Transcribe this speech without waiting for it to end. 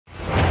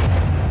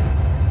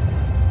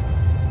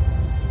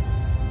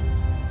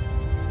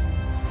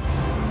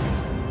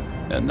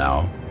And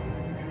now,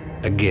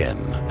 again,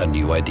 a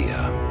new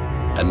idea,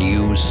 a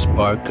new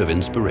spark of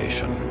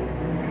inspiration.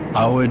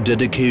 Our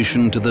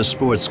dedication to the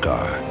sports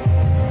car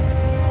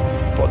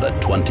for the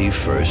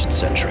 21st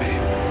century.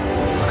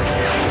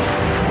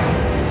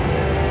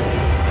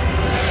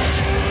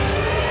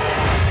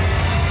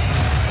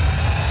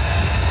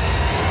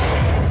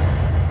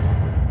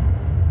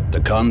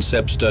 The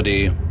concept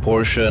study,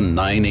 Porsche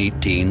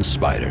 918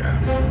 Spyder.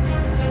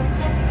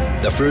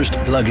 The first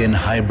plug-in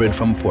hybrid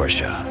from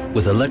Porsche,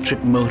 with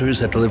electric motors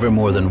that deliver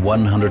more than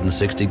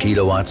 160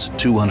 kilowatts,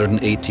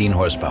 218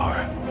 horsepower,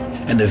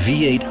 and a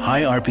V8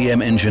 high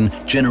RPM engine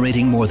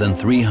generating more than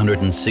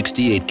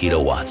 368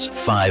 kilowatts,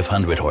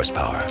 500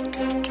 horsepower.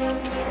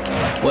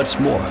 What's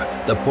more,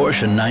 the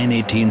Porsche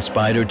 918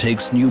 Spyder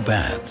takes new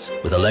paths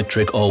with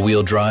electric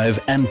all-wheel drive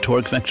and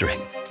torque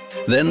vectoring.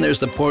 Then there's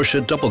the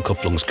Porsche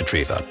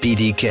Doppelkupplungsgetriebe,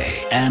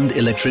 PDK, and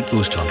electric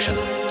boost function.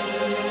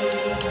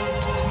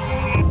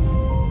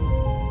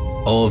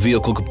 All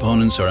vehicle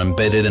components are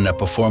embedded in a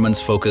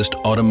performance-focused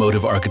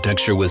automotive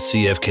architecture with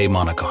CFK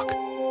monocoque.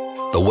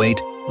 The weight,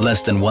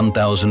 less than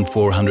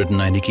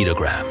 1,490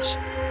 kilograms.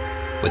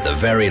 With a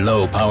very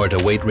low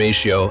power-to-weight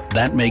ratio,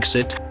 that makes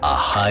it a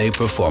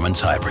high-performance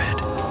hybrid.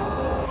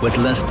 With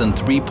less than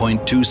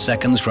 3.2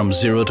 seconds from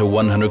 0 to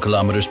 100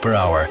 kilometers per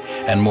hour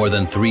and more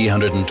than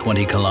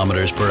 320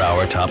 kilometers per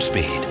hour top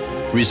speed.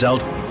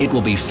 Result, it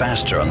will be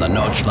faster on the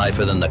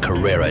Nordschleife than the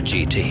Carrera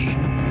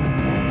GT.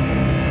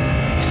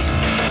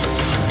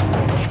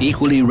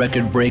 Equally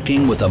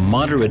record-breaking with a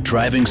moderate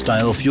driving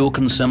style fuel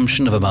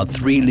consumption of about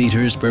 3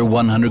 liters per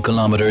 100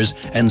 kilometers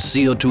and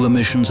CO2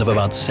 emissions of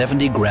about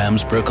 70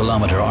 grams per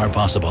kilometer are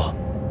possible.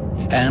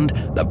 And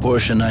the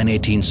Porsche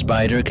 918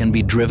 Spyder can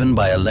be driven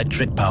by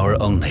electric power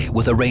only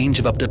with a range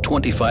of up to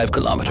 25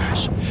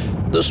 kilometers.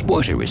 The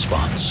sporty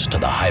response to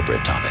the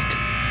hybrid topic.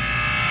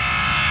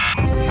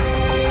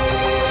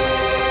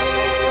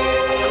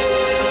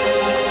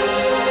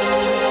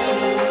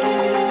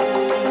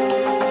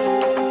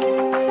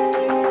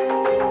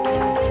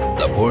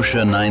 The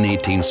Porsche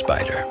 918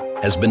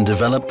 Spyder has been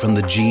developed from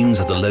the genes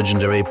of the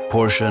legendary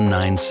Porsche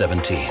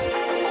 917.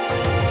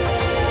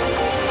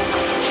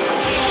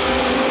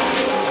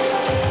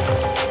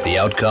 The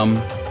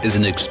outcome is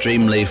an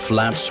extremely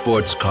flat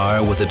sports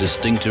car with the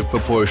distinctive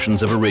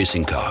proportions of a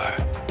racing car.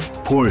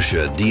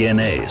 Porsche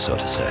DNA, so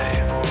to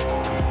say.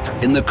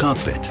 In the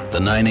cockpit, the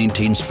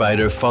 918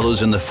 Spyder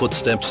follows in the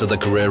footsteps of the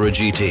Carrera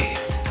GT,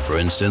 for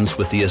instance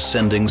with the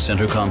ascending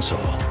center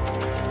console,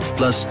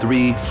 plus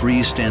 3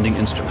 freestanding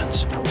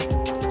instruments.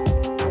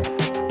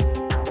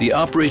 The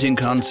operating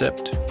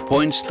concept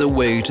points the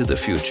way to the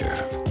future.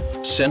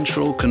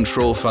 Central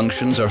control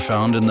functions are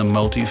found in the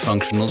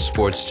multifunctional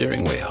sports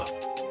steering wheel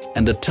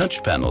and a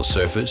touch panel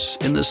surface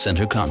in the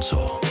center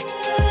console.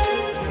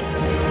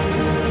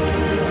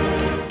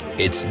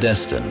 It's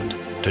destined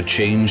to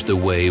change the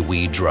way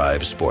we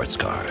drive sports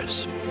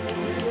cars.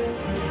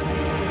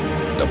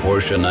 The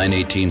Porsche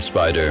 918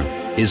 Spyder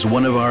is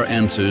one of our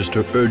answers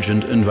to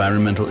urgent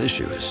environmental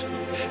issues.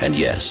 And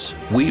yes,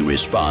 we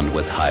respond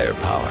with higher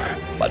power,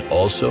 but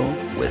also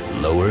with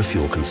lower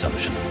fuel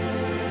consumption.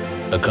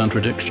 A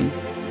contradiction?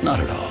 Not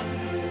at all.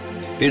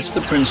 It's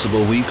the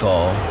principle we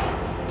call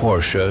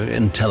Porsche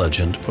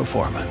Intelligent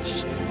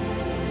Performance.